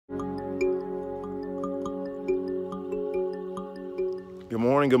Good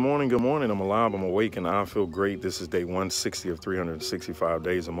morning, good morning. I'm alive, I'm awake, and I feel great. This is day 160 of 365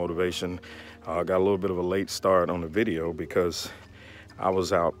 days of motivation. I got a little bit of a late start on the video because I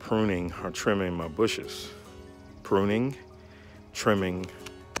was out pruning or trimming my bushes. Pruning, trimming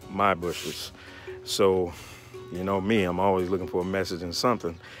my bushes. So, you know me, I'm always looking for a message in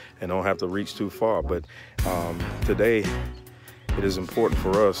something and don't have to reach too far. But today, it is important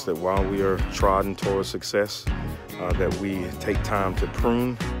for us that while we are trotting towards success, that we take time to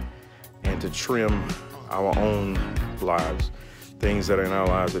prune and to trim our own lives. Things that are in our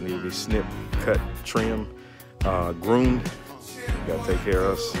lives that need to be snipped, cut, trimmed, groomed. You gotta take care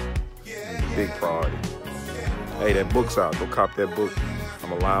of us. Big priority. Hey, that book's out. Go cop that book.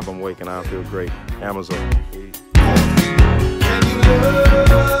 I'm alive, I'm awake, and I feel great. Amazon. Can you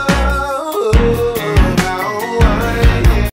love?